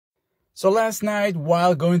So last night,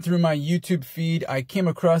 while going through my YouTube feed, I came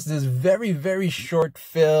across this very short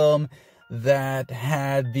film that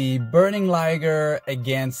had the Burning Liger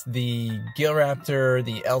against the GilRaptor,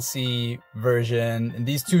 the LC version, and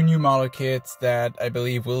these two new model kits that I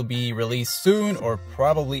believe will be released soon, or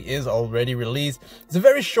probably is already released. It's a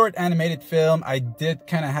very short animated film. I did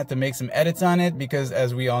kind of have to make some edits on it because,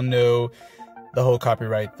 as we all know, the whole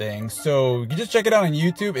copyright thing. So you can just check it out on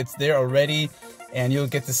YouTube. It's there already, and you'll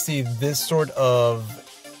get to see this sort of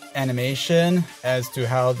animation as to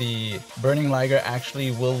how the Burning Liger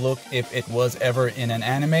actually will look if it was ever in an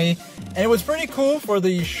anime. And it was pretty cool for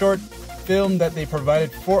the short film that they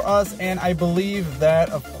provided for us, and I believe that,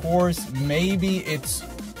 of course, maybe it's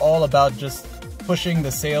all about just pushing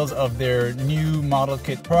the sales of their new model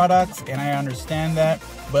kit products, and I understand that,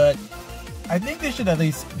 but I think they should at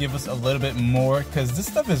least give us a little bit more, because this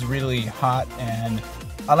stuff is really hot and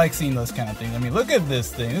I like seeing those kind of things. I mean, look at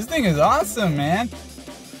this thing. This thing is awesome, man.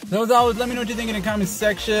 So as always, let me know what you think in the comments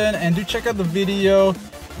section, and do check out the video.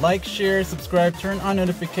 Like, share, subscribe, turn on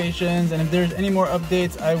notifications, and if there's any more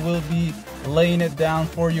updates, I will be laying it down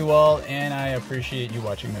for you all, and I appreciate you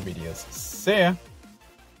watching my videos. See ya!